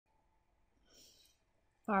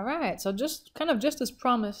All right, so just as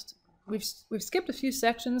promised, we've skipped a few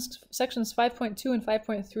sections, sections 5.2 and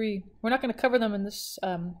 5.3. We're not going to cover them in this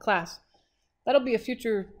class. That'll be a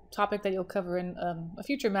future topic that you'll cover in a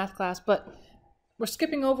future math class, but we're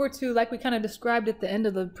skipping over to, like we kind of described at the end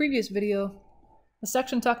of the previous video, a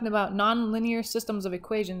section talking about nonlinear systems of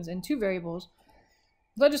equations in two variables.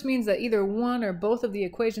 That just means that either one or both of the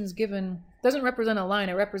equations given doesn't represent a line.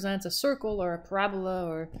 It represents a circle or a parabola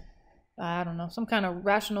or, I don't know, some kind of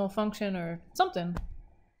rational function or something.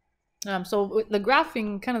 So the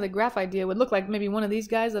graphing, kind of the graph idea would look like maybe one of these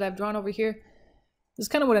guys that I've drawn over here. This is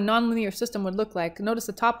kind of what a nonlinear system would look like. Notice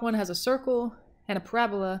the top one has a circle and a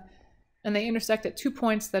parabola, and they intersect at 2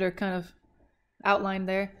 points that are kind of outlined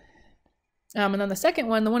there. And then the second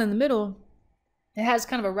one, the one in the middle, it has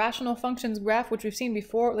kind of a rational functions graph, which we've seen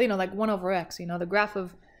before, you know, like 1 over x. You know, the graph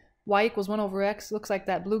of y equals 1 over x looks like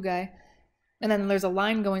that blue guy. And then there's a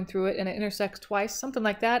line going through it, and it intersects twice. Something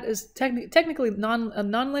like that is technically a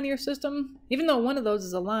nonlinear system, even though one of those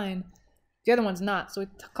is a line, the other one's not. So we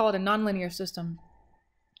call it a nonlinear system.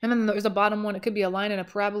 And then there's a bottom one. It could be a line and a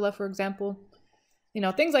parabola, for example. You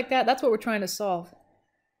know, things like that. That's what we're trying to solve.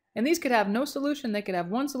 And these could have no solution. They could have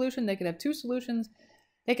one solution. They could have 2 solutions.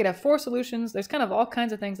 They could have 4 solutions. There's kind of all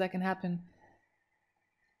kinds of things that can happen.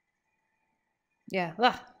 Yeah,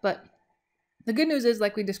 but the good news is,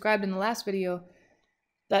 like we described in the last video,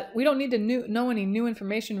 that we don't need to know any new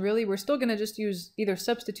information, really. We're still going to just use either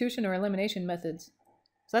substitution or elimination methods.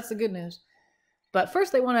 So that's the good news. But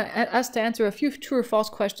first, they want us to answer a few true or false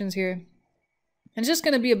questions here. And it's just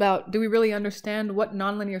going to be about, do we really understand what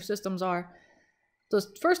nonlinear systems are? So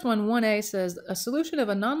the first one, 1a, says, a solution of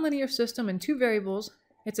a nonlinear system in 2 variables,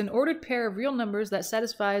 it's an ordered pair of real numbers that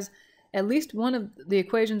satisfies at least one of the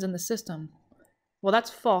equations in the system. Well,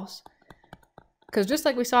 that's false. Because just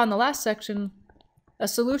like we saw in the last section, a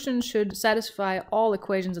solution should satisfy all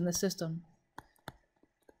equations in the system.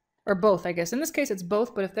 Or both, I guess. In this case, it's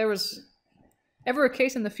both, but if there was ever a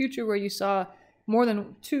case in the future where you saw more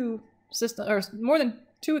than 2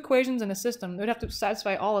 equations in a system, it would have to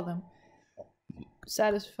satisfy all of them.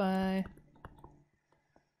 Satisfy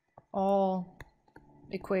all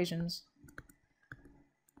equations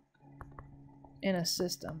in a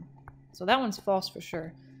system. So that one's false for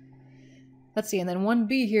sure. Let's see, and then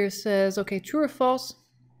 1b here says, okay, true or false?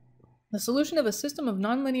 The solution of a system of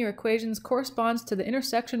nonlinear equations corresponds to the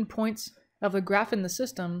intersection points of the graph in the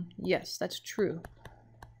system. Yes, that's true.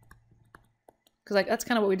 Because that's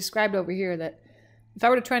kind of what we described over here, that if I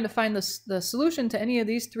were to try to find the solution to any of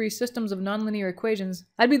these 3 systems of nonlinear equations,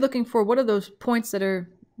 I'd be looking for what are those points that are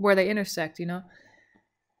where they intersect, you know?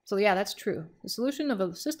 So yeah, that's true. The solution of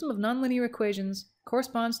a system of nonlinear equations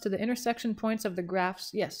corresponds to the intersection points of the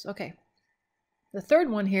graphs. Yes, okay. The third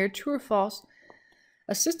one here, true or false?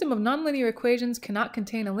 A system of nonlinear equations cannot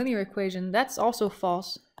contain a linear equation. That's also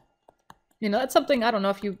false. You know, that's something, I don't know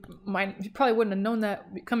if you probably wouldn't have known that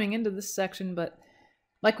coming into this section, but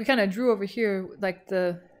like we kind of drew over here, like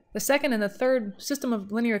the second and the third system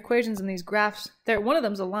of linear equations in these graphs, one of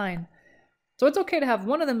them's a line. So it's okay to have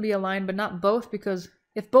one of them be a line, but not both, because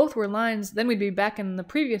if both were lines, then we'd be back in the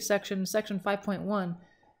previous section, section 5.1.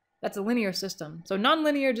 That's a linear system. So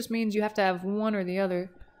nonlinear just means you have to have one or the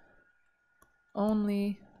other.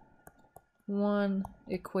 Only one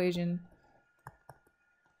equation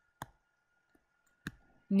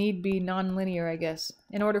need be nonlinear, I guess,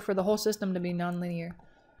 in order for the whole system to be nonlinear.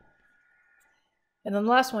 And then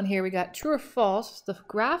the last one here, we got true or false. The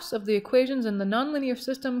graphs of the equations in the nonlinear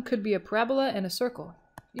system could be a parabola and a circle.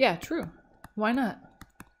 Yeah, true. Why not?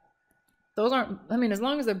 Those aren't, I mean, as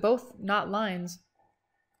long as they're both not lines,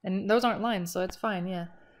 and those aren't lines, so it's fine, yeah.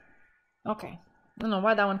 Okay. I don't know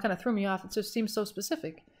why that one kind of threw me off. It just seems so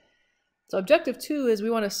specific. So objective 2 is we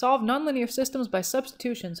want to solve nonlinear systems by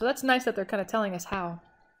substitution. So that's nice that they're kind of telling us how.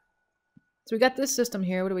 So we got this system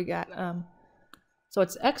here. What do we got? So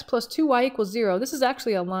it's x plus 2y equals 0. This is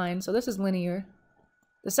actually a line, so this is linear.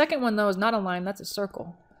 The second one, though, is not a line. That's a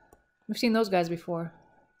circle. We've seen those guys before.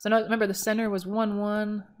 So remember, the center was 1,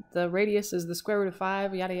 1. The radius is the square root of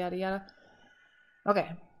 5, yada, yada, yada. Okay.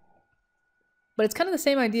 But it's kind of the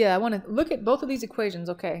same idea. I want to look at both of these equations.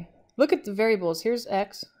 Okay. Look at the variables. Here's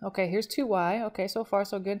x. Okay, here's 2y. Okay, so far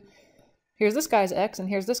so good. Here's this guy's x, and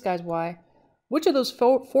here's this guy's y. Which of those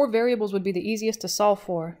four variables would be the easiest to solve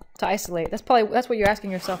for, to isolate? That's what you're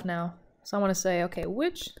asking yourself now. So I want to say, okay,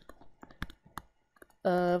 which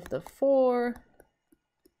of the 4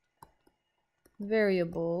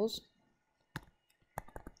 variables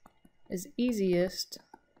is easiest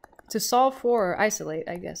to solve for or isolate,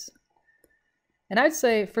 I guess. And I'd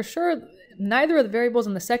say, for sure, neither of the variables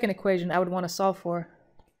in the second equation I would want to solve for.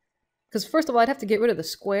 Because first of all, I'd have to get rid of the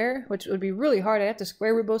square, which would be really hard. I'd have to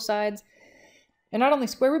square root both sides. And not only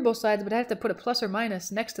square root both sides, but I have to put a plus or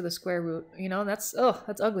minus next to the square root. You know, that's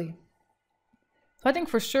ugly. So I think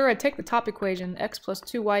for sure I'd take the top equation, x plus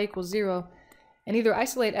 2y equals 0, and either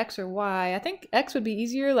isolate x or y. I think x would be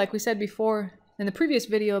easier, like we said before in the previous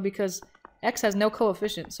video, because x has no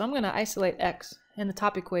coefficient. So I'm going to isolate x in the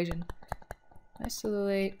top equation.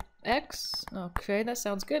 Isolate x. Okay, that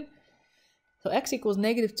sounds good. So x equals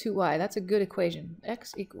negative 2y. That's a good equation.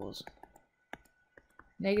 X equals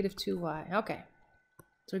negative 2y. Okay.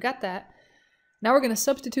 So we got that. Now we're going to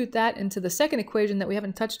substitute that into the second equation that we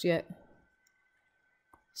haven't touched yet.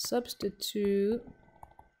 Substitute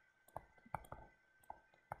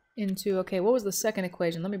into, okay, what was the second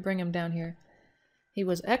equation? Let me bring him down here. He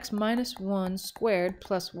was x minus 1 squared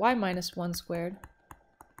plus y minus 1 squared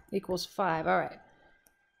equals 5. All right.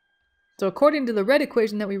 So according to the red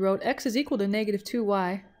equation that we wrote, x is equal to negative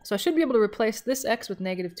 2y. So I should be able to replace this x with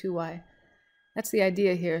negative 2y. That's the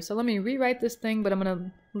idea here. So let me rewrite this thing, but I'm going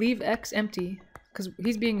to leave x empty because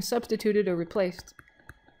he's being substituted or replaced.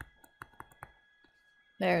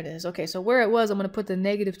 There it is. Okay, so where it was, I'm going to put the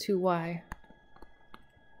negative 2y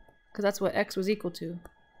because that's what x was equal to.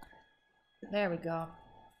 There we go.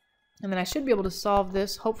 And then I should be able to solve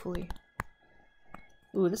this, hopefully.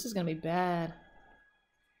 Ooh, this is going to be bad.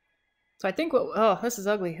 So I think oh, this is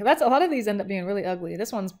ugly. That's a lot of these end up being really ugly.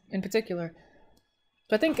 This one's in particular.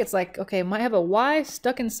 So I think it's like, okay, I might have a y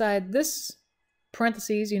stuck inside this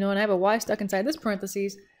parentheses, you know, and I have a y stuck inside this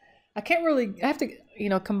parentheses. I have to, you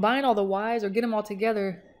know, combine all the y's or get them all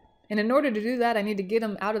together. And in order to do that, I need to get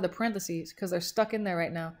them out of the parentheses because they're stuck in there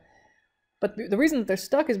right now. But the reason that they're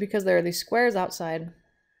stuck is because there are these squares outside.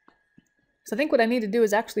 So I think what I need to do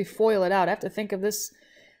is actually FOIL it out. I have to think of this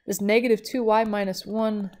negative 2y minus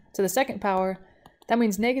 1 to the second power. That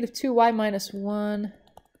means negative 2y minus 1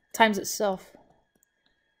 times itself.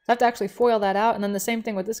 So I have to actually FOIL that out, and then the same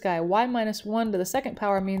thing with this guy. Y minus 1 to the second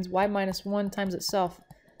power means y minus 1 times itself.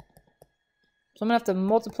 So I'm going to have to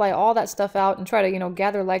multiply all that stuff out and try to, you know,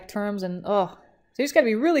 gather like terms, and so you just got to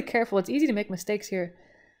be really careful. It's easy to make mistakes here.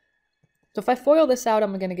 So if I FOIL this out,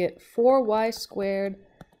 I'm going to get 4y squared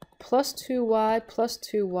plus 2y plus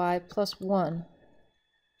 2y plus 1.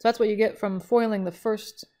 So that's what you get from FOILing the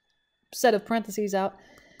first set of parentheses out.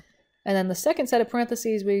 And then the second set of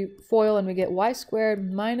parentheses we FOIL and we get y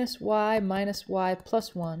squared minus y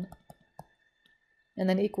plus 1. And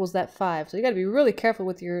then equals that 5. So you got to be really careful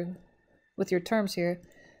with your terms here.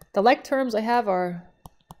 The like terms I have are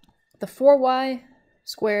the 4y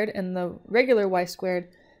squared and the regular y squared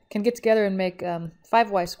can get together and make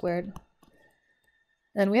 5y squared.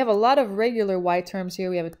 And we have a lot of regular y terms here.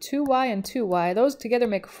 We have a 2y and 2y. Those together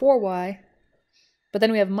make 4y. But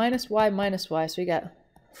then we have minus y. So we got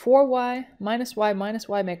 4y minus y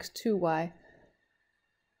makes 2y.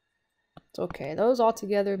 It's okay. Those all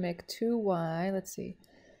together make 2y. Let's see.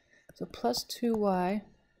 So plus 2y.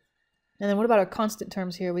 And then what about our constant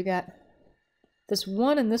terms here? We got this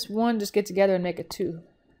 1 and this 1 just get together and make a 2.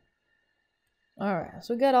 Alright,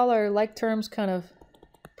 so we got all our like terms kind of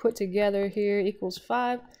put together here, equals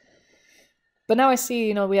 5. But now I see,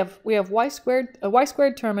 you know, we have y squared, a y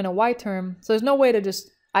squared term and a y term, so there's no way to just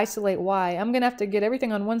isolate y. I'm going to have to get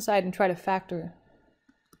everything on one side and try to factor.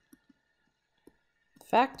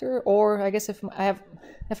 Or I guess if I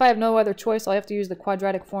have no other choice, I'll have to use the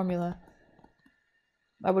quadratic formula.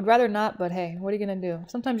 I would rather not, but hey, what are you going to do?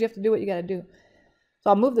 Sometimes you have to do what you got to do. So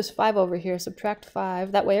I'll move this 5 over here, subtract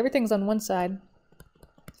 5. That way everything's on one side.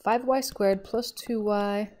 5y squared plus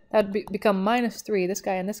 2y, that would become minus 3, this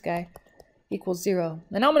guy and this guy, equals 0.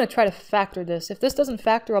 And now I'm going to try to factor this. If this doesn't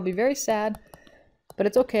factor, I'll be very sad, but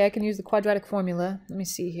it's okay. I can use the quadratic formula. Let me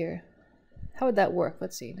see here. How would that work?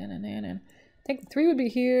 Let's see. I think 3 would be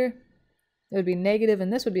here, it would be negative,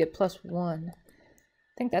 and this would be a plus 1. I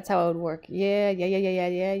think that's how it would work. Yeah,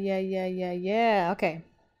 okay.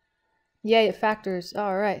 Yay, it factors.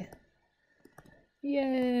 Alright.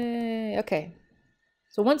 Yay. Okay.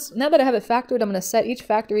 So now that I have it factored, I'm going to set each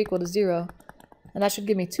factor equal to 0. And that should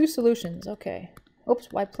give me 2 solutions. Okay. Oops,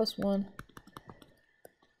 y plus 1.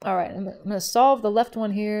 Alright, I'm going to solve the left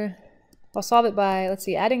one here. I'll solve it by, let's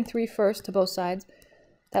see, adding 3 first to both sides.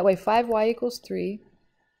 That way 5y equals 3.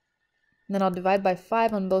 And then I'll divide by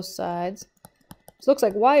 5 on both sides. So it looks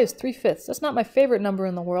like y is 3/5. That's not my favorite number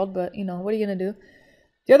in the world, but, you know, what are you going to do?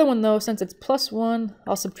 The other one, though, since it's plus 1,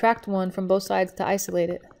 I'll subtract 1 from both sides to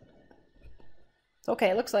isolate it.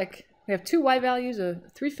 Okay, it looks like we have 2 y values, a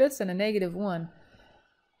 3/5 and a negative 1.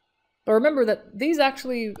 But remember that these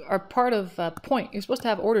actually are part of point. You're supposed to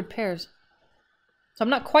have ordered pairs. So I'm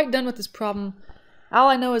not quite done with this problem. All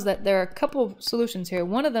I know is that there are a couple solutions here.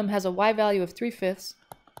 One of them has a y value of 3/5,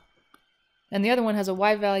 and the other one has a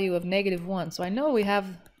y value of -1. So I know we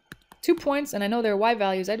have 2 points, and I know their y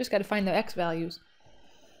values. I just got to find their x values.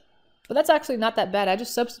 But that's actually not that bad. I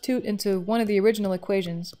just substitute into one of the original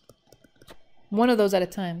equations. One of those at a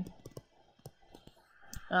time.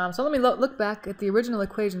 So let me look back at the original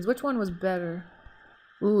equations. Which one was better?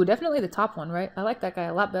 Ooh, definitely the top one, right? I like that guy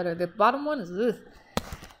a lot better. The bottom one is ugh.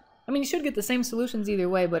 I mean, you should get the same solutions either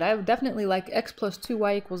way, but I definitely like x plus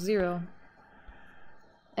 2y equals 0.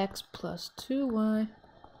 X plus 2y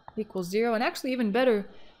equals 0. And actually even better,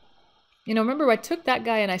 you know, remember I took that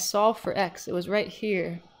guy and I solved for x. It was right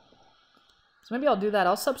here. So maybe I'll do that.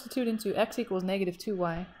 I'll substitute into x equals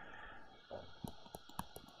 -2y.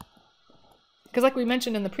 Because like we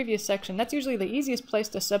mentioned in the previous section, that's usually the easiest place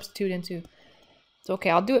to substitute into. So okay,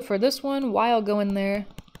 I'll do it for this one. Y will go in there.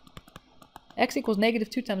 X equals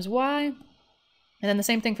 -2 times y. And then the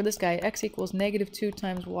same thing for this guy. X equals -2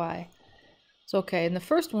 times y. So okay, in the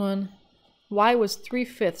first one, y was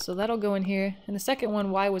 3/5, so that'll go in here. In the second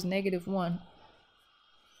one, y was -1.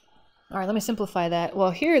 Alright, let me simplify that.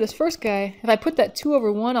 Well, here, this first guy, if I put that 2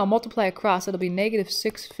 over 1, I'll multiply across. It'll be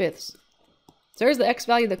 -6/5. So there's the x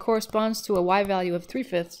value that corresponds to a y value of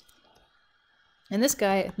 3/5. And this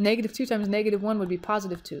guy, -2 times -1 would be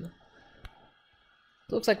 +2.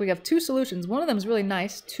 It looks like we have two solutions. One of them is really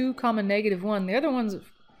nice, 2, -1. The other one's a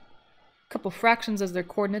couple fractions as their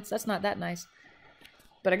coordinates. That's not that nice.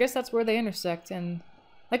 But I guess that's where they intersect. And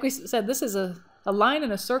like we said, this is a line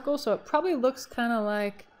in a circle, so it probably looks kind of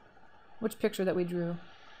like which picture that we drew.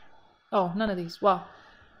 Oh, none of these. Well,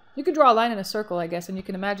 you could draw a line in a circle, I guess, and you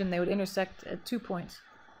can imagine they would intersect at 2 points.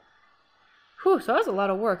 Whew, so that's a lot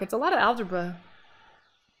of work. It's a lot of algebra.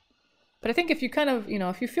 But I think if you kind of, you know,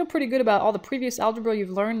 if you feel pretty good about all the previous algebra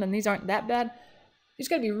you've learned, then these aren't that bad. You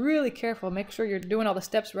just got to be really careful. Make sure you're doing all the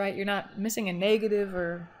steps right. You're not missing a negative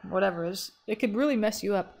or whatever. It could really mess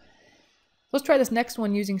you up. Let's try this next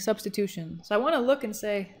one using substitution. So I want to look and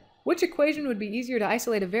say, which equation would be easier to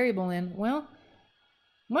isolate a variable in? Well,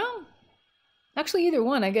 actually either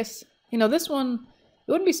one, I guess. You know, this one,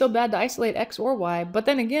 it wouldn't be so bad to isolate x or y. But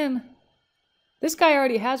then again, this guy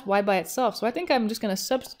already has y by itself. So I think I'm just going to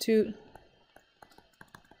substitute,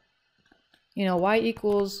 you know, y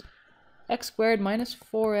equals x squared minus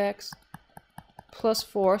 4x plus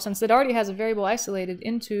 4, since it already has a variable isolated,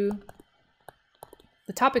 into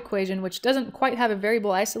the top equation, which doesn't quite have a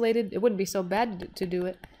variable isolated. It wouldn't be so bad to do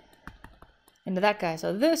it. Into that guy.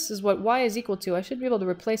 So this is what y is equal to. I should be able to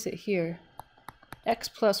replace it here. X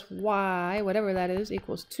plus y, whatever that is,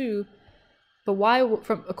 equals 2. But y,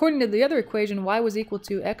 according to the other equation, y was equal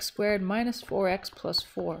to x squared minus 4x plus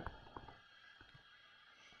 4.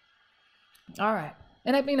 Alright.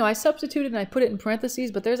 And I substituted and I put it in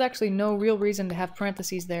parentheses, but there's actually no real reason to have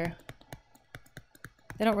parentheses there.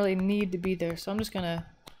 They don't really need to be there, so I'm just going to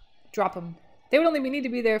drop them. They would only need to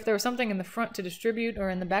be there if there was something in the front to distribute or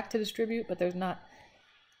in the back to distribute, but there's not.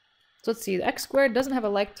 So let's see, the x squared doesn't have a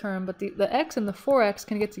like term, but the x and the 4x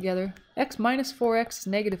can get together. X minus 4x is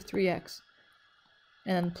 -3x.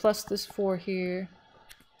 And then plus this 4 here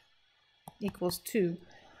equals 2.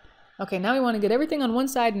 Okay, now we want to get everything on one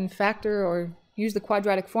side and factor or use the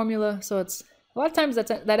quadratic formula. So it's a lot of times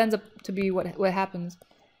that ends up to be what happens.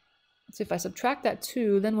 So if I subtract that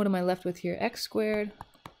 2, then what am I left with here? X squared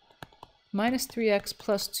minus 3x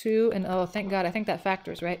plus 2, and oh, thank God, I think that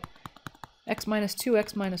factors, right? X minus 2,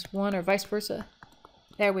 x minus 1, or vice versa.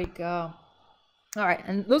 There we go. Alright,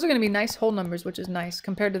 and those are going to be nice whole numbers, which is nice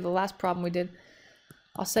compared to the last problem we did.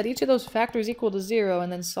 I'll set each of those factors equal to 0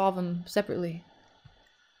 and then solve them separately.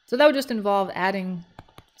 So that would just involve adding,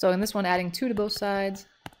 so in this one adding 2 to both sides.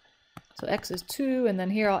 So x is 2, and then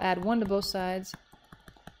here I'll add 1 to both sides.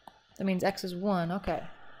 That means x is 1, okay.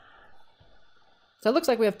 So it looks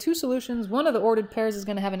like we have two solutions. One of the ordered pairs is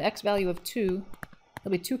going to have an x value of 2.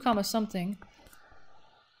 It'll be 2 comma something.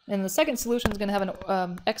 And the second solution is going to have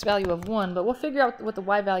an x value of 1, but we'll figure out what the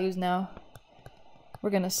y value is now. We're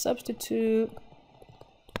going to substitute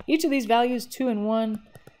each of these values, 2 and 1,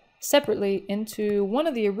 separately into one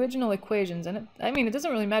of the original equations. And it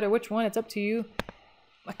doesn't really matter which one, it's up to you.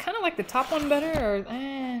 I kind of like the top one better, or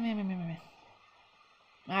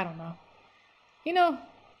I don't know. You know,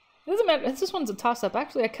 it doesn't matter. This one's a toss-up.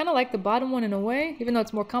 Actually, I kind of like the bottom one in a way, even though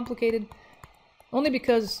it's more complicated. Only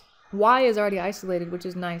because y is already isolated, which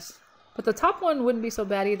is nice. But the top one wouldn't be so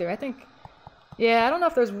bad either. I think, yeah, I don't know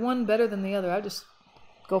if there's one better than the other. I'll just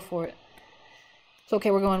go for it. So,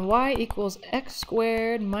 okay, we're going y equals x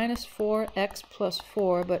squared minus 4x plus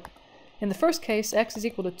 4. But in the first case, x is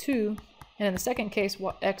equal to 2. And in the second case,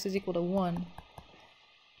 x is equal to 1.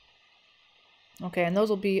 Okay, and those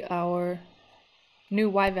will be our new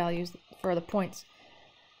y values for the points.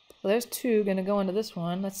 So there's 2 going to go into this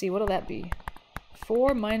one. Let's see, what'll that be?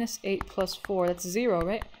 4 minus 8 plus 4. That's 0,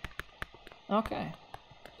 right? Okay.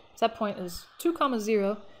 So that point is 2,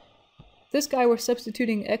 0. This guy we're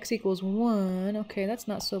substituting x equals 1. Okay, that's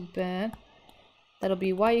not so bad. That'll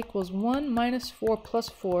be y equals 1 minus 4 plus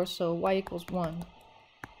 4, so y equals 1.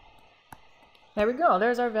 There we go.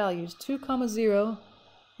 There's our values. 2, 0,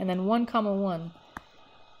 and then 1, 1.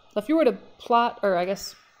 So if you were to plot, or I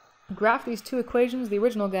guess graph these 2 equations, the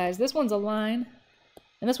original guys, this one's a line,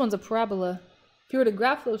 and this one's a parabola. If you were to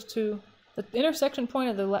graph those 2, the intersection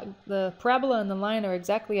point of the parabola and the line are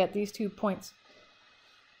exactly at these 2 points.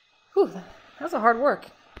 Whew, that's a hard work.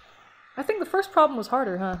 I think the first problem was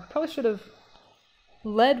harder, huh? Probably should have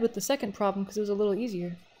led with the second problem because it was a little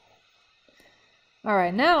easier.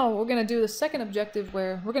 Alright, now we're going to do the second objective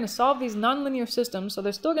where we're going to solve these nonlinear systems. So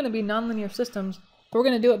there's still going to be nonlinear systems, but we're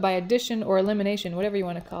going to do it by addition or elimination, whatever you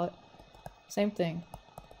want to call it. Same thing.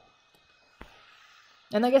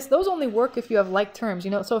 And I guess those only work if you have like terms,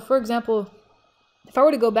 you know. So for example, if I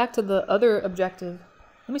were to go back to the other objective,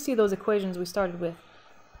 let me see those equations we started with.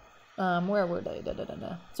 Where were they?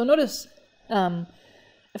 So notice,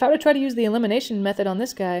 if I were to try to use the elimination method on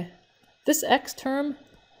this guy, this x term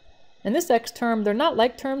and this x term, they're not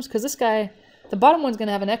like terms because this guy, the bottom one's going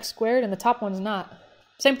to have an x squared and the top one's not.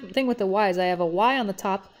 Same thing with the y's. I have a y on the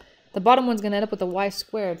top, the bottom one's going to end up with a y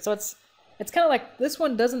squared. So it's kind of like this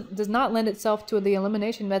one does not lend itself to the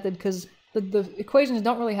elimination method because the equations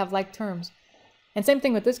don't really have like terms. And same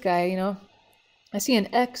thing with this guy, you know. I see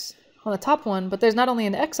an x on the top one, but there's not only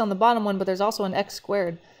an x on the bottom one, but there's also an x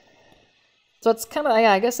squared. So it's kind of,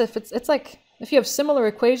 yeah, I guess if it's like, if you have similar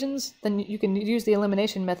equations, then you can use the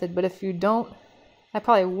elimination method, but if you don't, I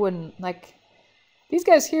probably wouldn't. Like, these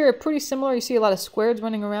guys here are pretty similar. You see a lot of squares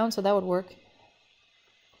running around, so that would work.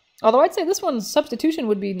 Although I'd say this one's substitution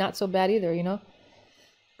would be not so bad either, you know?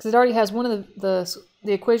 Because it already has one of the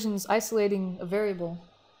equations isolating a variable.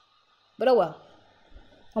 But oh well.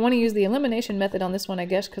 I want to use the elimination method on this one, I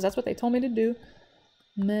guess, because that's what they told me to do.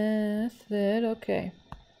 Method, okay.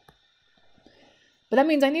 But that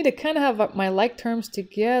means I need to kind of have my like terms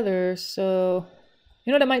together, so...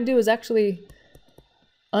 You know what I might do is actually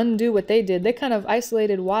undo what they did. They kind of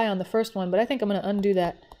isolated y on the first one, but I think I'm going to undo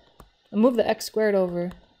that. I'll move the x squared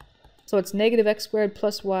over. So it's negative x squared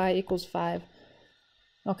plus y equals 5.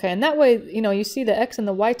 Okay, and that way, you know, you see the x and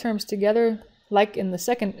the y terms together, like in the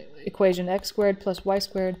second equation, x squared plus y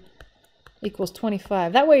squared equals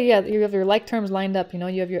 25. That way, yeah, you have your like terms lined up, you know,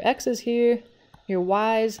 you have your x's here, your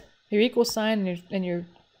y's, your equal sign, and your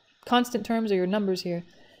constant terms are your numbers here.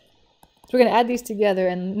 So we're going to add these together,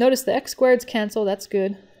 and notice the x squareds cancel, that's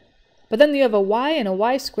good. But then you have a y and a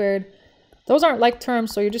y squared. Those aren't like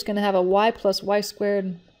terms, so you're just going to have a y plus y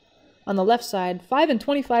squared on the left side. 5 and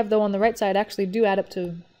 25, though, on the right side actually do add up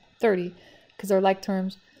to 30, because they're like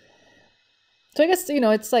terms. So I guess, you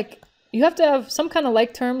know, it's like, you have to have some kind of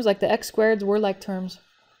like terms, like the x squareds were like terms.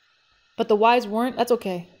 But the y's weren't, that's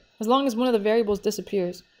okay. As long as one of the variables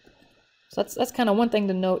disappears. So that's kind of one thing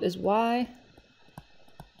to note, is y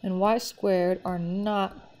and y squared are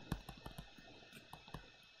not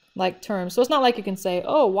like terms. So it's not like you can say,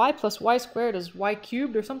 oh, y plus y squared is y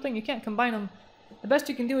cubed or something. You can't combine them. The best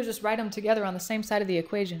you can do is just write them together on the same side of the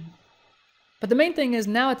equation. But the main thing is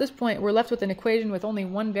now at this point we're left with an equation with only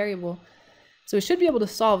one variable. So we should be able to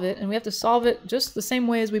solve it, and we have to solve it just the same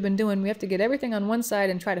way as we've been doing. We have to get everything on one side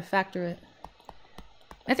and try to factor it.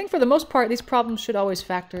 I think for the most part these problems should always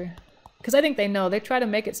factor. Because I think they know. They try to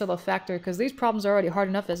make it so they'll factor, because these problems are already hard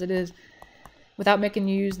enough as it is without making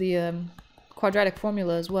you use the quadratic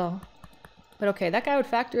formula as well. But okay, that guy would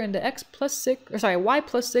factor into x plus 6, or sorry, y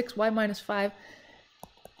plus 6, y minus 5.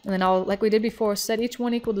 And then I'll, like we did before, set each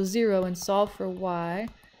one equal to 0 and solve for y.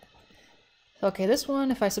 Okay, this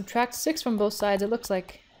one, if I subtract 6 from both sides, it looks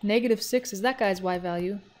like negative 6 is that guy's y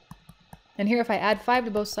value. And here if I add 5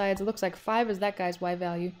 to both sides, it looks like 5 is that guy's y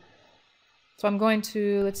value. So I'm going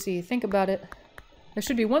to, let's see, think about it. There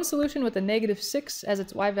should be one solution with a negative 6 as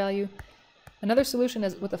its y value, another solution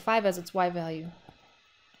with a 5 as its y value.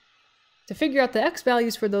 To figure out the x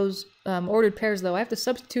values for those ordered pairs, though, I have to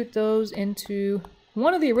substitute those into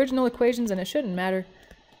one of the original equations, and it shouldn't matter,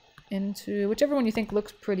 into whichever one you think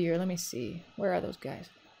looks prettier. Let me see. Where are those guys?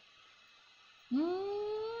 I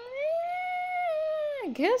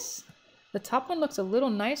guess the top one looks a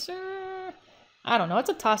little nicer. I don't know. It's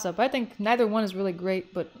a toss-up. I think neither one is really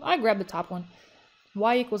great, but I grab the top one.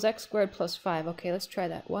 Y equals x squared plus 5. Okay, let's try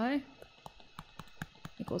that. Y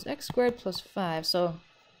equals x squared plus 5. So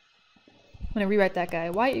I'm going to rewrite that guy.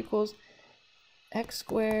 Y equals x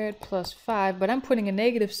squared plus 5, but I'm putting a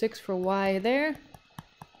negative 6 for y there,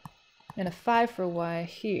 and a 5 for y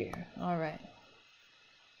here. Alright.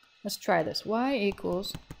 Let's try this. Y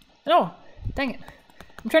equals... No! Dang it.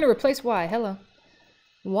 I'm trying to replace y. Hello.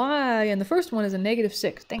 Y, and the first one is a negative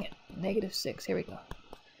 6. Dang it. Negative 6. Here we go.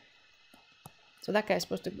 So that guy's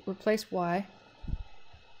supposed to replace y.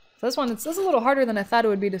 So this one, it's a little harder than I thought it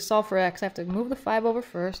would be to solve for x. I have to move the 5 over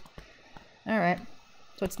first. Alright.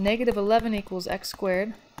 So it's negative 11 equals x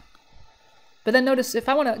squared. But then notice, if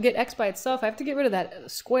I want to get x by itself, I have to get rid of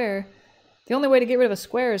that square. The only way to get rid of a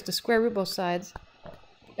square is to square root both sides.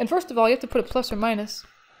 And first of all, you have to put a plus or minus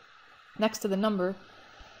next to the number.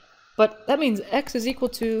 But that means x is equal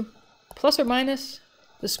to plus or minus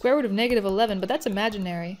the square root of negative 11, but that's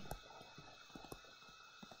imaginary.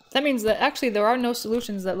 That means that actually there are no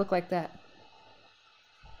solutions that look like that.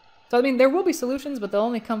 So I mean, there will be solutions, but they'll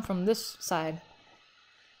only come from this side.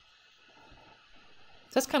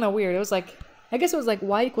 So that's kind of weird. It was like, I guess it was like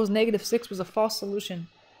y equals negative 6 was a false solution.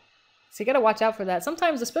 So you gotta watch out for that.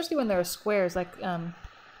 Sometimes, especially when there are squares, like,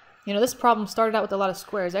 you know, this problem started out with a lot of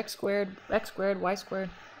squares. X squared, y squared.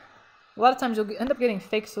 A lot of times you'll end up getting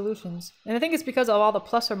fake solutions. And I think it's because of all the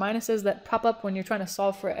plus or minuses that pop up when you're trying to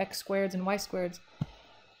solve for x squareds and y squareds.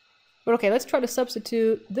 But okay, let's try to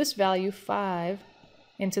substitute this value, 5,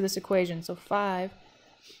 into this equation. So 5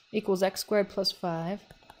 equals x squared plus 5.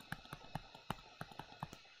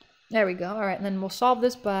 There we go. Alright, and then we'll solve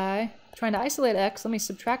this by trying to isolate x. Let me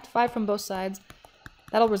subtract 5 from both sides.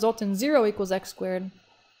 That'll result in 0 equals x squared. And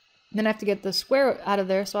then I have to get the square out of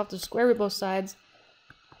there, so I have to square root both sides.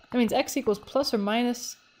 That means x equals plus or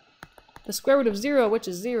minus the square root of 0, which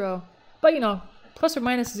is 0. But, you know, plus or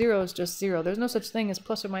minus 0 is just 0. There's no such thing as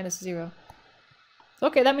plus or minus 0.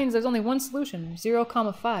 Okay, that means there's only one solution, 0,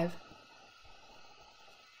 5.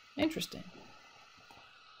 Interesting.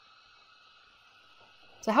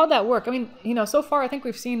 So how'd that work? I mean, you know, so far I think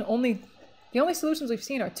we've seen the only solutions we've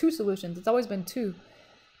seen are 2 solutions. It's always been 2.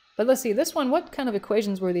 But let's see, this one, what kind of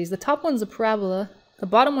equations were these? The top one's a parabola, the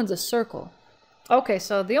bottom one's a circle. Okay,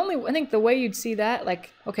 so I think the way you'd see that, like,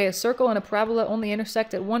 okay, a circle and a parabola only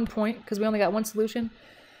intersect at one point because we only got one solution.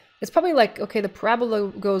 It's probably like, okay, the parabola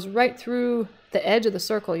goes right through the edge of the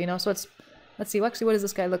circle, you know, so it's, let's see, actually, what does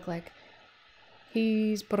this guy look like?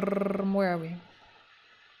 He's, where are we?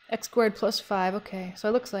 X squared plus 5, okay, so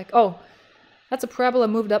it looks like, oh, that's a parabola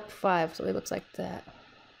moved up 5, so it looks like that.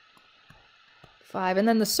 5, and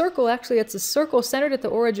then the circle, actually, it's a circle centered at the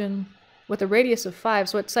origin with a radius of 5,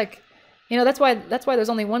 so it's like, you know, that's why there's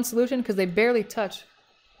only one solution, because they barely touch.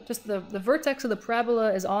 Just the vertex of the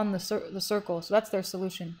parabola is on the circle, so that's their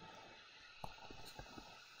solution.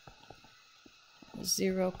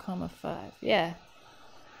 0, 5. Yeah.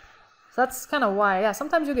 So that's kind of why. Yeah,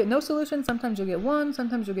 sometimes you'll get no solution, sometimes you'll get 1,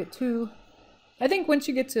 sometimes you'll get 2. I think once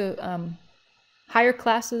you get to higher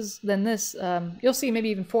classes than this, you'll see maybe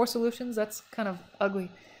even 4 solutions. That's kind of ugly.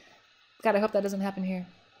 God, I hope that doesn't happen here.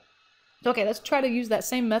 Okay, let's try to use that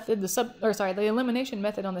same method, the elimination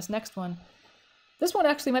method on this next one. This one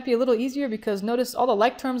actually might be a little easier because notice all the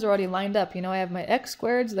like terms are already lined up. You know, I have my x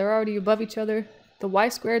squareds, they're already above each other. The y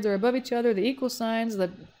squareds are above each other, the equal signs,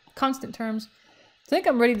 the constant terms. I think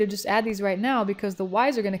I'm ready to just add these right now because the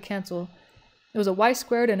y's are going to cancel. There was a y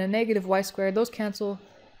squared and a negative y squared, those cancel.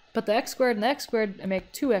 But the x squared and the x squared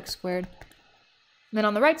make 2x squared. And then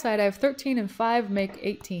on the right side I have 13 and 5 make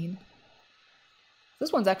 18.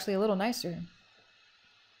 This one's actually a little nicer.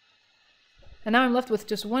 And now I'm left with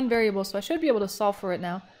just one variable, so I should be able to solve for it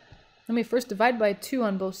now. Let me first divide by 2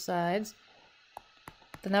 on both sides.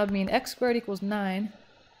 Then that would mean x squared equals 9.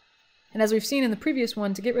 And as we've seen in the previous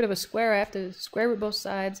one, to get rid of a square, I have to square root both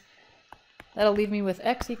sides. That'll leave me with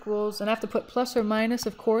x equals, and I have to put plus or minus,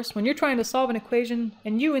 of course. When you're trying to solve an equation,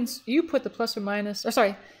 and you put the plus or minus, or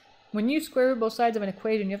sorry, when you square root both sides of an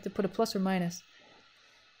equation, you have to put a plus or minus.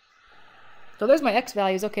 So there's my x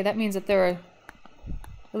values. Okay, that means that there are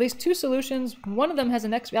at least 2 solutions. One of them has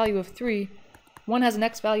an x value of 3. One has an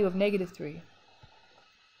x value of negative 3.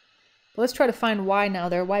 But let's try to find y now.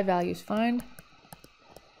 There are y values. Find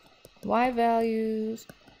y values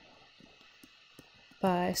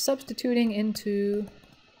by substituting into...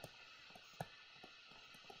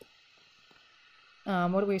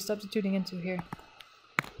 what are we substituting into here?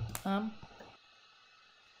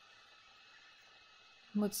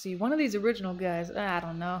 Let's see, one of these original guys, I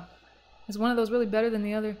don't know. Is one of those really better than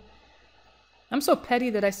the other? I'm so petty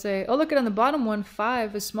that I say, oh look at on the bottom one,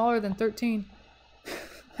 5 is smaller than 13.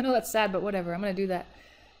 I know that's sad, but whatever, I'm going to do that.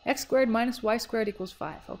 X squared minus y squared equals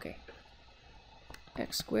 5, okay.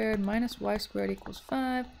 X squared minus y squared equals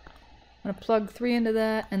 5. I'm going to plug 3 into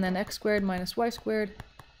that, and then x squared minus y squared.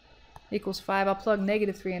 equals 5. I'll plug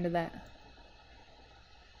negative 3 into that.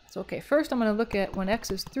 So okay, first I'm going to look at when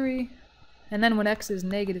x is 3, and then when x is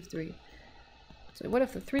negative 3. So what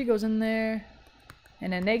if the 3 goes in there,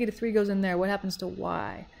 and then negative 3 goes in there? What happens to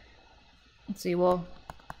y? Let's see, well,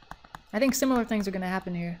 I think similar things are going to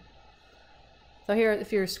happen here. So here,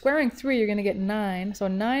 if you're squaring 3, you're going to get 9. So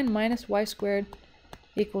 9 minus y squared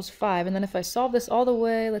equals 5. And then if I solve this all the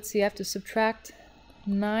way, let's see, I have to subtract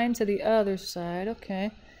 9 to the other side.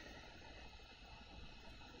 Okay.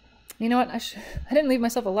 You know what? I didn't leave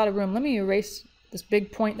myself a lot of room. Let me erase this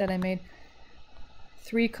big point that I made.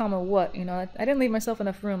 3 comma what? You know, I didn't leave myself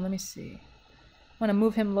enough room. Let me see. I'm going to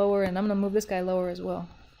move him lower, and I'm going to move this guy lower as well.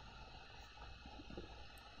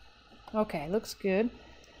 Okay, looks good.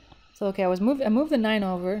 So okay, I moved the 9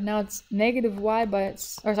 over. Now it's negative y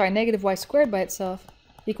squared by itself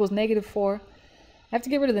equals negative 4. I have to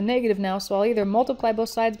get rid of the negative now, so I'll either multiply both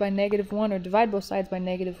sides by negative 1 or divide both sides by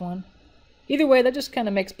negative 1. Either way, that just kind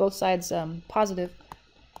of makes both sides positive.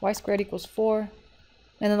 Y squared equals 4. And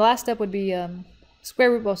then the last step would be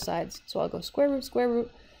square root both sides. So I'll go square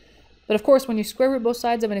root. But of course, when you square root both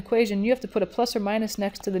sides of an equation, you have to put a plus or minus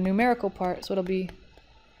next to the numerical part. So it'll be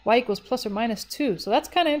y equals plus or minus 2. So that's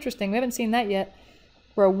kind of interesting. We haven't seen that yet,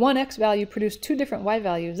 where one x value produced 2 different y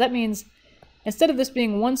values. That means instead of this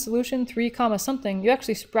being one solution, 3 comma something, you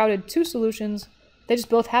actually sprouted 2 solutions. They just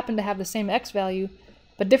both happen to have the same x value,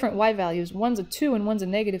 but different y values. One's a 2 and one's a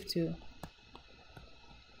negative 2.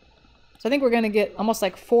 So I think we're going to get almost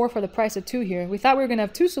like 4 for the price of 2 here. We thought we were going to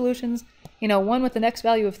have 2 solutions, you know, one with an x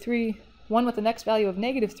value of 3, one with an x value of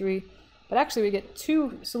negative 3, but actually we get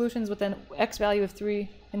 2 solutions with an x value of 3,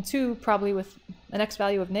 and 2 probably with an x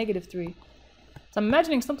value of negative 3. So I'm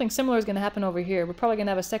imagining something similar is going to happen over here. We're probably going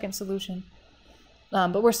to have a second solution.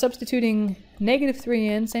 But we're substituting negative 3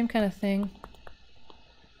 in, same kind of thing.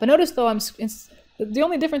 But notice though, the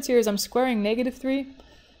only difference here is I'm squaring negative 3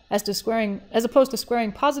 as opposed to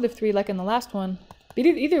squaring positive 3 like in the last one. But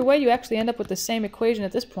either way, you actually end up with the same equation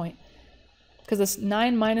at this point. Because this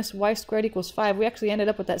 9 minus y squared equals 5, we actually ended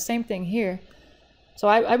up with that same thing here. So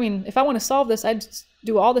I mean, if I want to solve this, I'd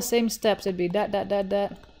do all the same steps. It'd be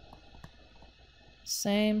dat.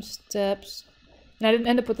 Same steps. And I didn't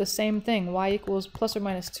end up with the same thing, y equals plus or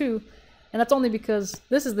minus 2. And that's only because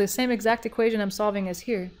this is the same exact equation I'm solving as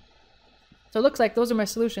here. So it looks like those are my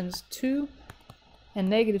solutions, 2 and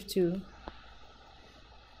negative 2.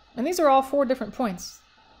 And these are all 4 different points,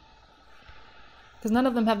 because none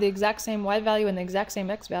of them have the exact same y value and the exact same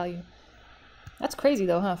x value. That's crazy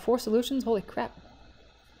though, huh? 4 solutions? Holy crap.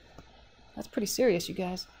 That's pretty serious, you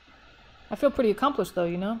guys. I feel pretty accomplished though,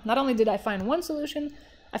 you know? Not only did I find 1 solution,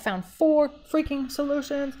 I found 4 freaking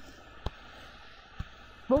solutions.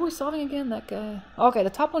 What were we solving again? That guy. Okay, the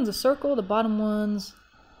top one's a circle, the bottom one's...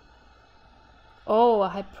 Oh, a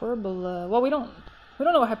hyperbola. Well, we don't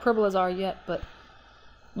know what hyperbolas are yet, but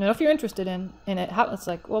you know, if you're interested in it, it's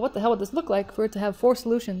like, well, what the hell would this look like for it to have 4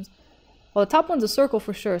 solutions? Well, the top one's a circle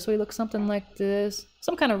for sure, so he looks something like this.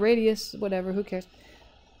 Some kind of radius, whatever, who cares?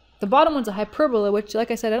 The bottom one's a hyperbola, which,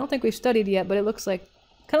 like I said, I don't think we've studied yet, but it looks like,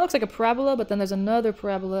 kind of looks like a parabola, but then there's another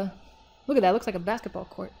parabola. Look at that, it looks like a basketball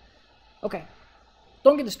court. Okay,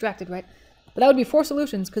 don't get distracted, right? But that would be 4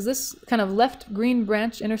 solutions, because this kind of left green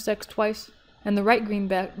branch intersects twice, and the right green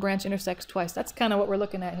branch intersects twice. That's kind of what we're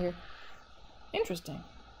looking at here. Interesting.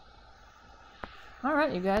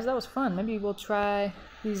 Alright, you guys, that was fun. Maybe we'll try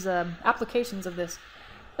these applications of this.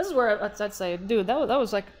 This is where I'd say, dude, that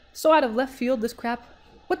was like so out of left field, this crap.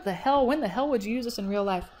 What the hell? When the hell would you use this in real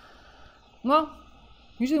life? Well,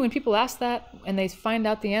 usually when people ask that and they find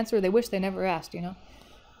out the answer, they wish they never asked, you know?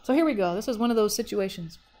 So here we go. This is one of those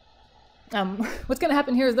situations. What's going to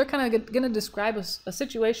happen here is they're kind of going to describe a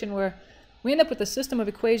situation where we end up with a system of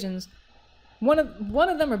equations. One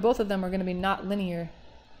of them or both of them are going to be not linear.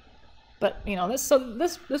 But, you know,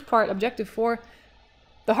 this part, objective 4,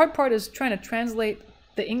 the hard part is trying to translate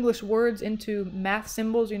the English words into math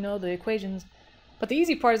symbols, you know, the equations. But the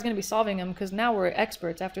easy part is going to be solving them, because now we're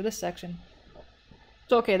experts after this section.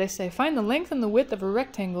 So, okay, they say, find the length and the width of a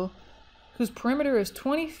rectangle whose perimeter is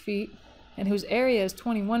 20 feet and whose area is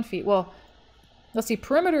 21 feet. Well, let's see,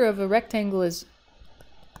 perimeter of a rectangle is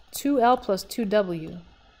 2L plus 2W.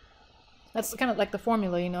 That's kind of like the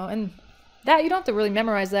formula, you know, and that, you don't have to really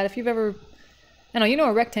memorize that. If you've ever, I know, you know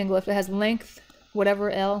a rectangle, if it has length, whatever,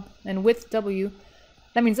 L, and width, W,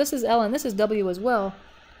 that means this is L and this is W as well.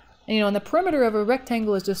 And, you know, and the perimeter of a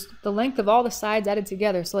rectangle is just the length of all the sides added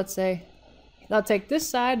together. So let's say, I'll take this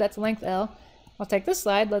side, that's length L. I'll take this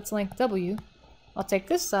side, that's length W. I'll take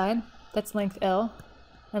this side, that's length L.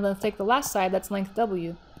 And then I'll take the last side, that's length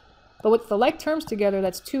W. But with the like terms together,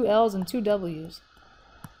 that's 2 L's and 2 W's.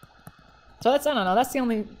 So that's, I don't know, that's the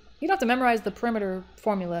only, you don't have to memorize the perimeter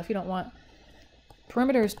formula if you don't want.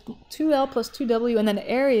 Perimeter is 2L plus 2W, and then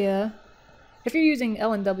area, if you're using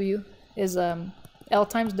L and W, is L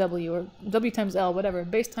times W, or W times L, whatever.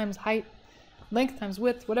 Base times height, length times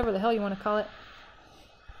width, whatever the hell you want to call it.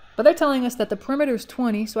 But they're telling us that the perimeter is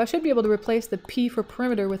 20, so I should be able to replace the P for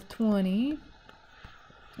perimeter with 20.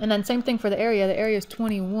 And then same thing for the area is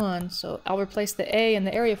 21, so I'll replace the A in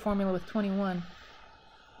the area formula with 21.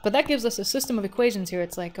 But that gives us a system of equations here.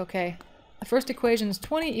 It's like, okay, the first equation is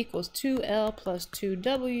 20 equals 2L plus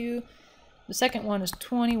 2W. The second one is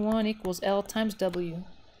 21 equals L times W.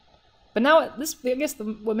 But now, this, I guess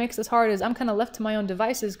what makes this hard is I'm kind of left to my own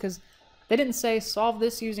devices because they didn't say solve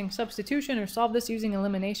this using substitution or solve this using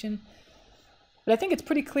elimination. But I think it's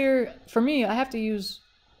pretty clear, for me, I have to use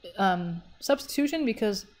substitution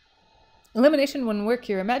because elimination wouldn't work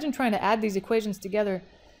here. Imagine trying to add these equations together.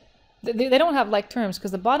 They don't have like terms because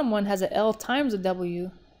the bottom one has a L times a W.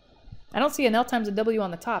 I don't see an L times a W on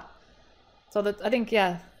the top. So that, I think,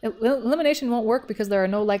 yeah, elimination won't work because there are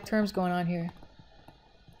no like terms going on here.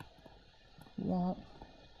 Won't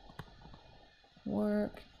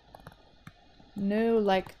work. No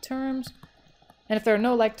like terms. And if there are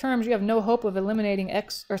no like terms, you have no hope of eliminating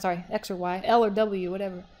X or Y, L or W,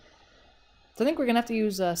 whatever. So I think we're going to have to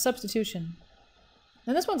use substitution.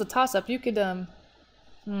 And this one's a toss-up. You could,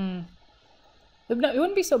 it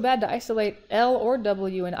wouldn't be so bad to isolate L or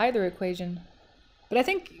W in either equation. But I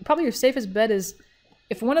think probably your safest bet is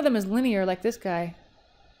if one of them is linear like this guy,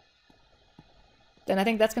 then I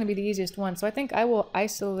think that's going to be the easiest one. So I think I will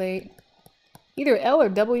isolate either L or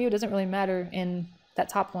W, doesn't really matter in that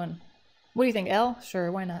top one. What do you think, L? Sure,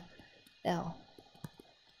 why not? L.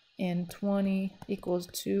 And 20 equals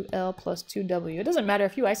 2L plus 2W. It doesn't matter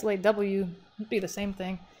if you isolate W, it'd be the same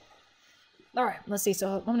thing. Alright, let's see.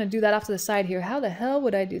 So I'm going to do that off to the side here. How the hell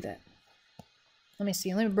would I do that? Let me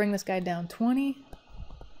see. Let me bring this guy down. 20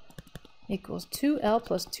 equals 2L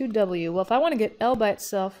plus 2W. Well, if I want to get L by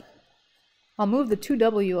itself, I'll move the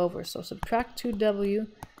 2W over. So subtract 2W.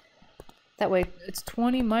 That way it's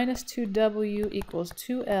 20 minus 2W equals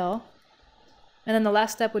 2L. And then the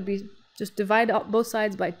last step would be just divide both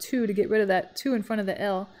sides by 2 to get rid of that 2 in front of the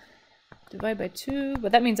L. Divide by 2,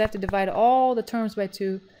 but that means I have to divide all the terms by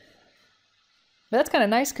 2. But that's kind of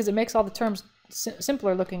nice because it makes all the terms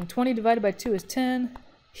simpler looking. 20 divided by 2 is 10.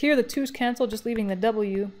 Here the 2's cancel, just leaving the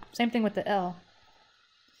W. Same thing with the L.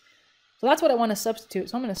 So that's what I want to substitute.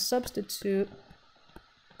 So I'm going to substitute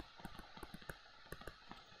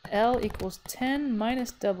L equals 10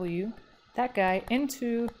 minus W, that guy,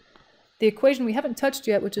 into the equation we haven't touched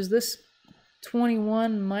yet, which is this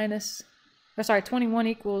 21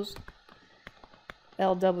 equals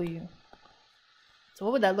LW. So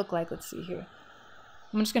what would that look like? Let's see here.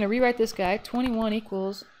 I'm just going to rewrite this guy. 21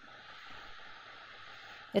 equals,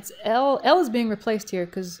 it's L. L is being replaced here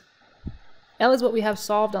because L is what we have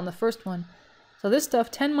solved on the first one. So this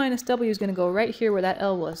stuff, 10 minus W, is going to go right here where that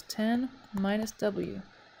L was. 10 minus W.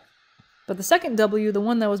 But the second W, the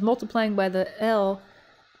one that was multiplying by the L,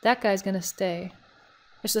 that guy's going to stay.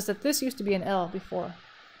 It's just that this used to be an L before.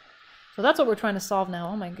 So that's what we're trying to solve now.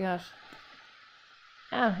 Oh my gosh.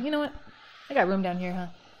 Ah, you know what? I got room down here, huh?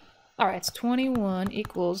 Alright, it's 21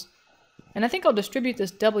 equals... And I think I'll distribute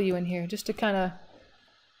this W in here just to kind of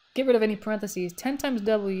get rid of any parentheses. 10 times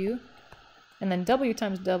W, and then W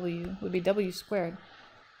times W would be W squared.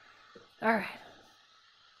 Alright.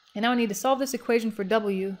 And now I need to solve this equation for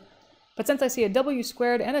W. But since I see a W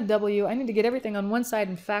squared and a W, I need to get everything on one side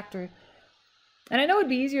and factor. And I know it'd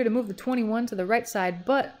be easier to move the 21 to the right side,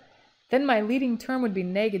 but then my leading term would be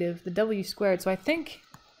negative, the W squared. So I think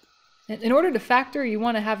in order to factor, you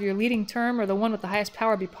want to have your leading term or the one with the highest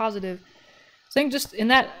power be positive. So I think just in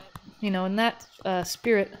that, in that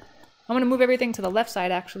spirit, I'm going to move everything to the left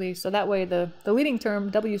side actually, so that way the leading term,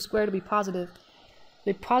 W squared, will be positive.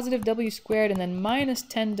 The positive W squared and then minus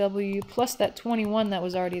 10W plus that 21 that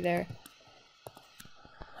was already there.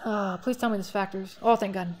 Please tell me this factors. Oh,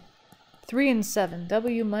 thank God. 3 and 7.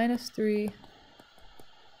 W minus 3.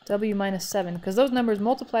 W minus 7. Because those numbers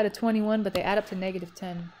multiply to 21, but they add up to negative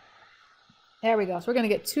 10. There we go. So we're going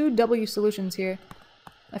to get two W solutions here.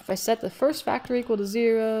 If I set the first factor equal to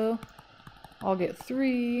 0, I'll get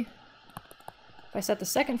 3. If I set the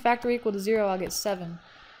second factor equal to 0, I'll get 7.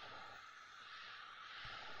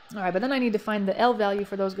 Alright, but then I need to find the L value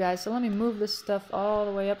for those guys. So let me move this stuff all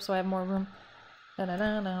the way up so I have more room. Okay.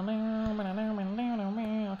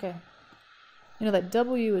 You know that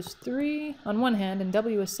W is 3 on one hand and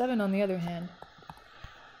W is 7 on the other hand.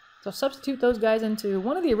 So substitute those guys into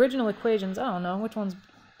one of the original equations. I don't know which one's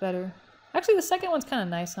better. Actually, the second one's kind of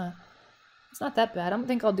nice, huh? It's not that bad. I don't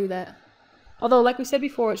think I'll do that. Although, like we said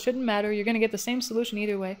before, it shouldn't matter. You're going to get the same solution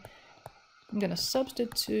either way. I'm going to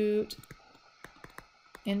substitute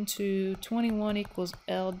into 21 equals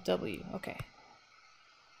LW. Okay.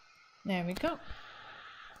 There we go.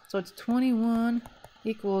 So it's 21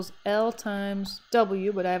 equals L times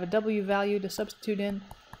W, but I have a W value to substitute in.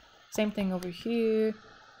 Same thing over here.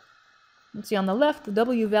 Let's see, on the left, the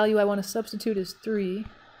W value I want to substitute is 3.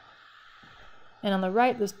 And on the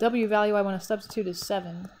right, this W value I want to substitute is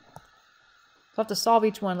 7. So I'll have to solve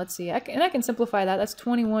each one. Let's see. I can simplify that. That's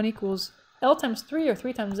 21 equals L times 3 or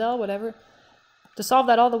 3 times L, whatever. To solve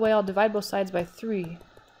that all the way, I'll divide both sides by 3. So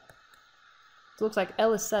it looks like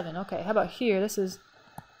L is 7. Okay, how about here? This is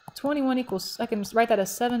 21 equals, I can write that as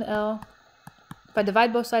 7L. If I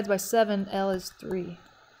divide both sides by 7, L is 3. So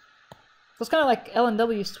it's kind of like L and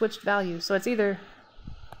W switched values. So it's either,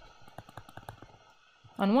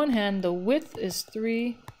 on one hand, the width is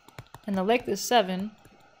 3 and the length is 7.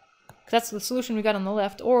 That's the solution we got on the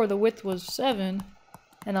left. Or the width was 7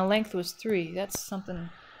 and the length was 3. That's something.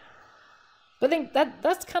 But I think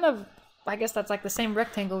that's kind of, I guess that's like the same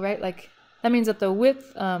rectangle, right? Like, that means that the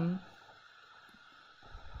width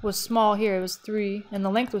was small here. It was 3 and the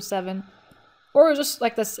length was 7. Or it was just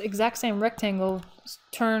like this exact same rectangle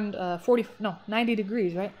turned 90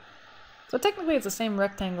 degrees, right? So technically it's the same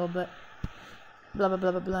rectangle, but blah, blah,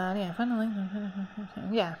 blah, blah, blah. Yeah, finally.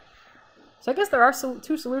 Yeah. So I guess there are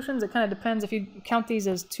two solutions. It kind of depends if you count these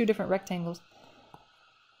as two different rectangles.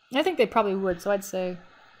 I think they probably would, so I'd say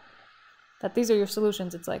that these are your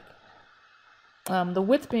solutions. It's like the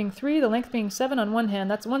width being 3, the length being 7 on one hand,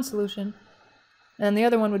 that's one solution. And the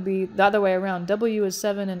other one would be the other way around. W is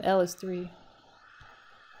 7 and L is 3.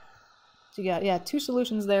 So you got, yeah, two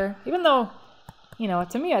solutions there. Even though, you know,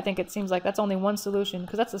 to me I think it seems like that's only one solution,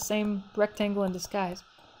 because that's the same rectangle in disguise.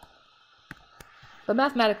 But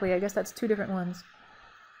mathematically, I guess that's two different ones.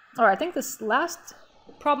 Alright, I think this last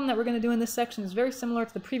problem that we're going to do in this section is very similar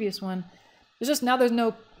to the previous one. It's just now there's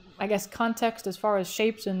no, I guess, context as far as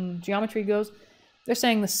shapes and geometry goes. They're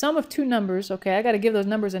saying the sum of two numbers. Okay, I got to give those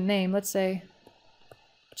numbers a name. Let's say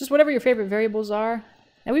just whatever your favorite variables are.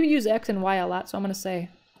 And we use x and y a lot, so I'm going to say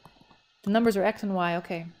the numbers are x and y.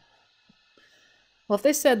 Okay. Well, if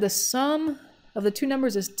they said the sum of the two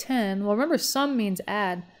numbers is 10, well, remember sum means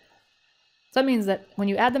add. So that means that when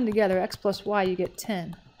you add them together, x plus y, you get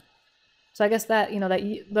 10. So I guess that, you know,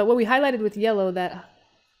 but what we highlighted with yellow, that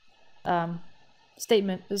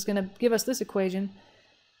statement is going to give us this equation.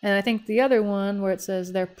 And I think the other one where it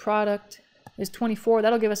says their product is 24,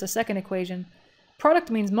 that'll give us a second equation. Product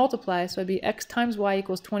means multiply, so it'd be x times y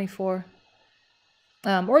equals 24.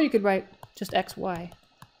 Or you could write just xy.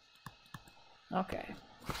 Okay.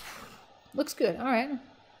 Looks good. All right.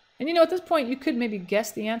 And you know, at this point, you could maybe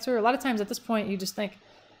guess the answer. A lot of times at this point, you just think,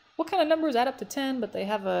 what kind of numbers add up to 10, but they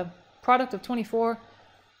have a product of 24?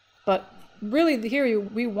 But really, here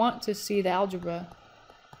we want to see the algebra.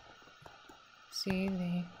 So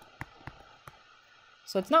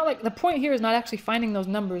it's not like, the point here is not actually finding those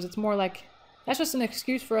numbers. It's more like, that's just an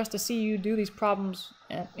excuse for us to see you do these problems,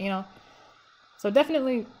 you know. So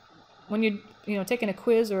definitely, when you're taking a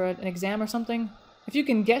quiz or an exam or something, if you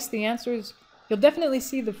can guess the answers, you'll definitely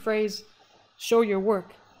see the phrase, show your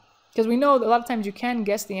work. Because we know that a lot of times you can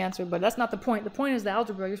guess the answer, but that's not the point. The point is the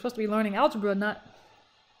algebra. You're supposed to be learning algebra, not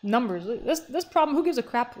numbers. This problem, who gives a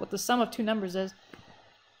crap what the sum of two numbers is?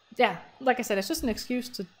 Yeah, like I said, it's just an excuse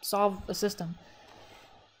to solve a system.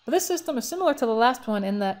 But this system is similar to the last one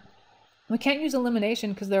in that we can't use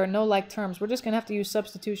elimination because there are no like terms. We're just going to have to use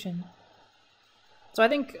substitution. So I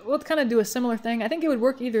think we'll kind of do a similar thing. I think it would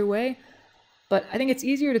work either way, but I think it's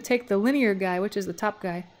easier to take the linear guy, which is the top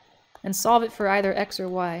guy, and solve it for either x or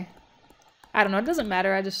y. I don't know, it doesn't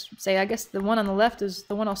matter. I just say, I guess the one on the left is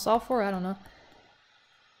the one I'll solve for. I don't know.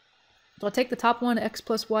 So I'll take the top one, x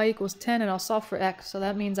plus y equals 10, and I'll solve for x. So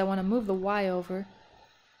that means I want to move the y over.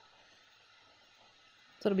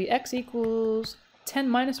 So it'll be x equals 10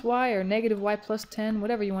 minus y or negative y plus 10,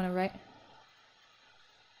 whatever you want to write.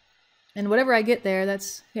 And whatever I get there,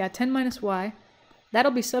 that's, yeah, 10 minus y.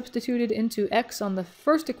 That'll be substituted into x on the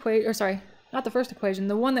first equation, or sorry, not the first equation,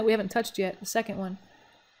 the one that we haven't touched yet, the second one.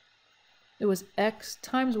 It was x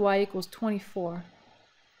times y equals 24.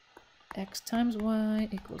 X times y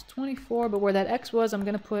equals 24, but where that x was, I'm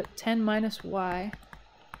going to put 10 minus y.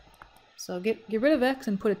 So get rid of x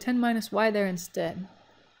and put a 10 minus y there instead.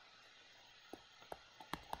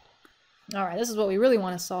 Alright, this is what we really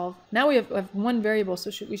want to solve. Now we have one variable,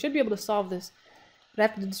 so we should be able to solve this. But I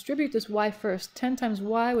have to distribute this y first. 10 times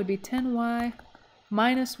y would be 10y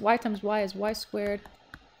minus y times y is y squared.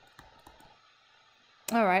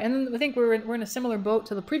 Alright, and then I think we're in a similar boat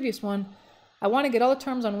to the previous one, I want to get all the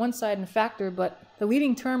terms on one side and factor, but the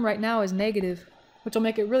leading term right now is negative, which will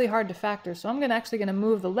make it really hard to factor. So I'm actually going to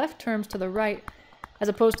move the left terms to the right as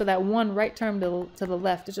opposed to that one right term to the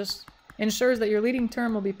left. It just ensures that your leading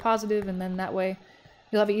term will be positive, and then that way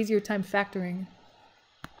you'll have an easier time factoring.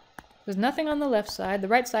 There's nothing on the left side. The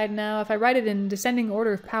right side now, if I write it in descending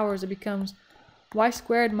order of powers, it becomes y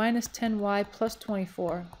squared minus 10y plus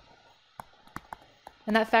 24.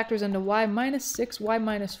 And that factors into y minus 6, y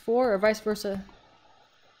minus 4, or vice versa.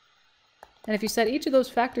 And if you set each of those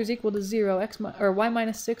factors equal to 0, or y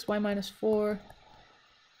minus 6, y minus 4,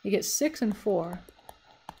 you get 6 and 4.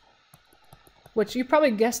 Which you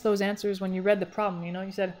probably guessed those answers when you read the problem, you know?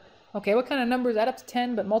 You said, okay, what kind of numbers add up to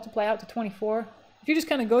 10 but multiply out to 24? If you just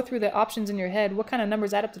kind of go through the options in your head, what kind of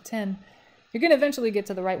numbers add up to 10, you're going to eventually get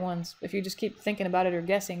to the right ones if you just keep thinking about it or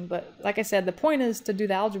guessing. But like I said, the point is to do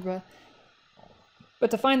the algebra.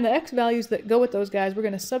 But to find the x values that go with those guys, we're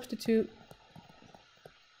going to substitute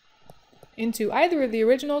into either of the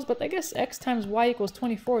originals, but I guess x times y equals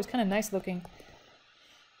 24 is kind of nice looking.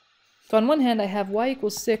 So on one hand I have y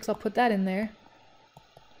equals 6, I'll put that in there.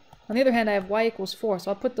 On the other hand I have y equals 4,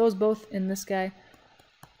 so I'll put those both in this guy.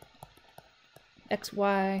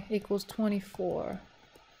 xy equals 24.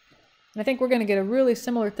 And I think we're going to get a really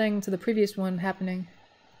similar thing to the previous one happening.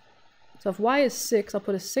 So if y is 6, I'll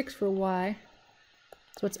put a 6 for y.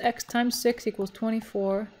 So it's x times 6 equals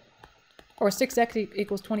 24, or 6x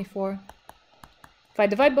equals 24. If I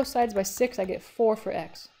divide both sides by 6, I get 4 for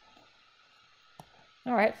x.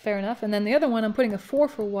 Alright, fair enough. And then the other one, I'm putting a 4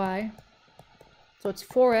 for y. So it's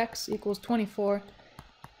 4x equals 24.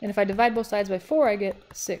 And if I divide both sides by 4, I get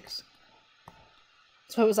 6.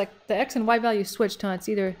 So it was like the x and y values switched, huh? It's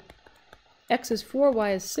either x is 4,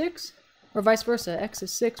 y is 6, or vice versa. X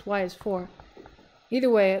is 6, y is 4. Either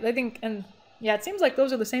way, I think, and yeah, it seems like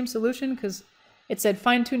those are the same solution because it said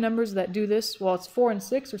find two numbers that do this. Well, it's 4 and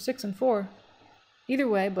 6 or 6 and 4. Either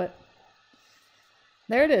way, but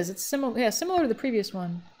there it is. It's similar, yeah, similar to the previous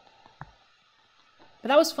one. But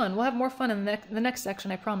that was fun. We'll have more fun in the next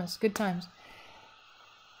section, I promise. Good times.